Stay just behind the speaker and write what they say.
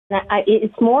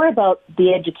It's more about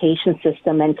the education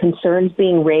system and concerns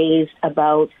being raised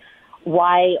about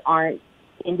why aren't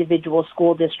individual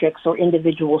school districts or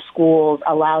individual schools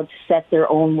allowed to set their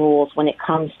own rules when it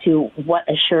comes to what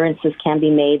assurances can be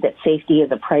made that safety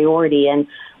is a priority. And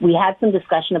we had some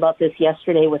discussion about this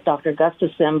yesterday with Dr.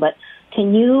 Gustafson, but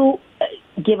can you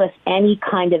give us any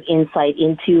kind of insight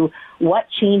into what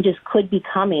changes could be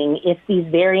coming if these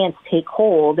variants take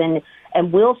hold, and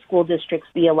will school districts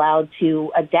be allowed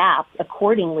to adapt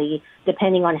accordingly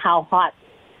depending on how hot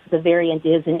the variant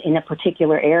is in a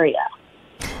particular area?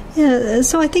 Yeah,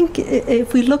 so I think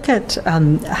if we look at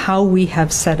how we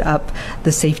have set up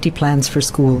the safety plans for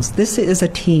schools, this is a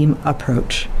team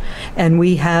approach. And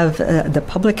we have the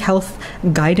public health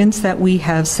guidance that we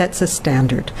have sets a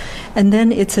standard. And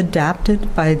then it's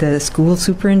adapted by the school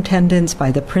superintendents,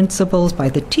 by the principals, by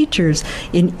the teachers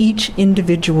in each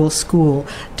individual school,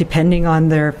 depending on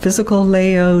their physical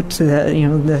layout,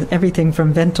 everything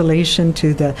from ventilation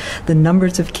to the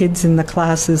numbers of kids in the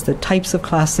classes, the types of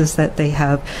classes that they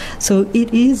have. So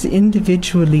it is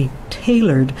individually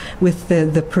tailored with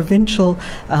the provincial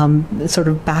sort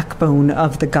of backbone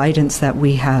of the guidance that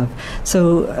we have.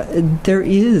 So there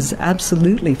is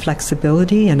absolutely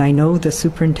flexibility, and I know the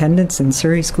superintendents in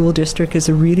Surrey School District is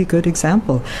a really good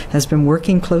example, has been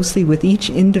working closely with each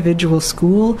individual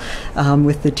school,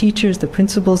 with the teachers, the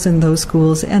principals in those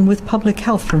schools, and with public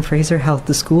health from Fraser Health,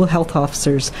 the school health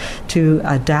officers, to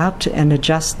adapt and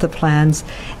adjust the plans.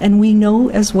 And we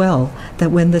know as well that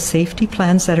when the safety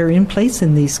plans that are in place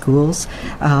in these schools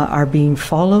are being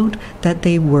followed, that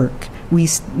they work.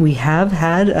 We have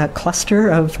had a cluster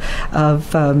of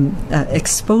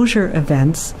exposure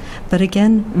events, but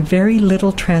again, very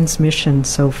little transmission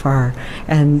so far.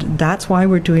 And that's why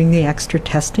we're doing the extra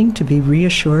testing to be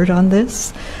reassured on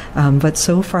this. But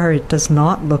so far, it does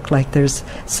not look like there's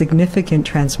significant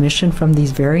transmission from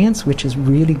these variants, which is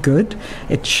really good.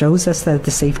 It shows us that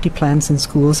the safety plans in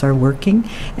schools are working.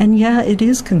 And yeah, it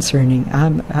is concerning.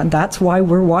 That's why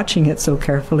we're watching it so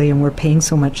carefully and we're paying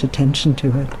so much attention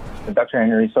to it. Dr.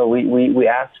 Henry, so we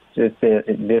asked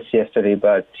this yesterday,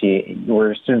 but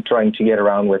we're still trying to get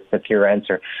around with a clear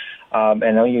answer. I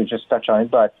know you just touched on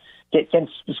it, but can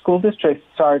school districts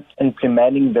start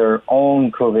implementing their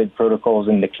own COVID protocols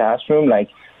in the classroom, like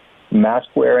mask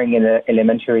wearing in the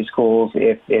elementary schools,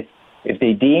 if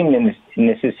they deem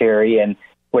necessary, and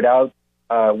without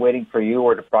waiting for you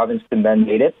or the province to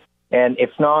mandate it? And if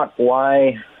not,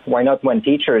 why not when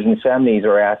teachers and families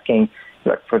are asking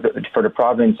for the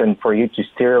province and for you to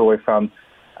steer away from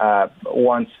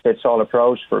one-fits-all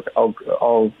approach for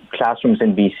all classrooms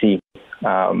in BC,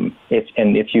 if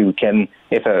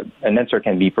an answer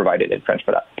can be provided in French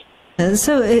for that.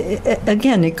 So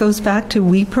again, it goes back to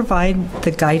we provide the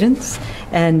guidance,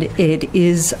 and it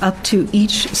is up to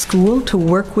each school to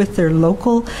work with their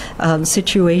local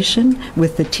situation,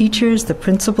 with the teachers, the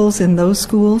principals in those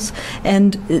schools.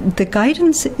 And the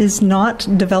guidance is not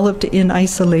developed in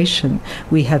isolation.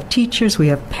 We have teachers, we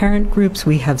have parent groups,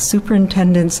 we have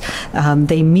superintendents.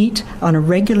 They meet on a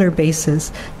regular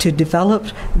basis to develop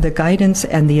the guidance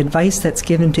and the advice that's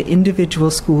given to individual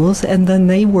schools, and then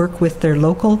they work with their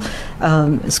local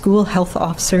school health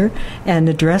officer and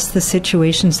address the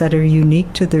situations that are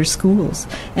unique to their schools.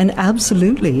 And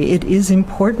absolutely, it is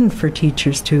important for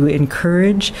teachers to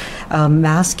encourage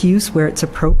mask use where it's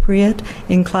appropriate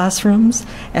in classrooms.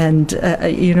 And,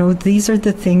 these are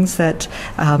the things that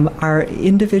are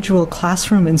individual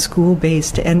classroom and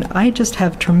school-based. And I just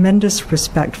have tremendous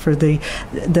respect for the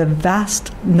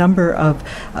vast number of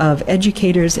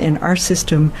educators in our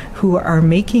system who are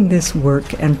making this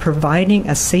work and providing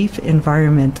a safe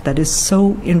environment that is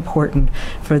so important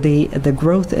for the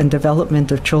growth and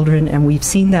development of children. And we've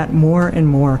seen that more and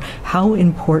more, how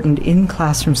important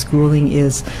in-classroom schooling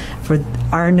is for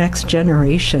our next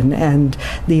generation, and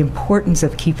the importance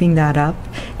of keeping that up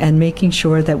and making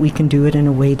sure that we can do it in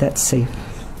a way that's safe.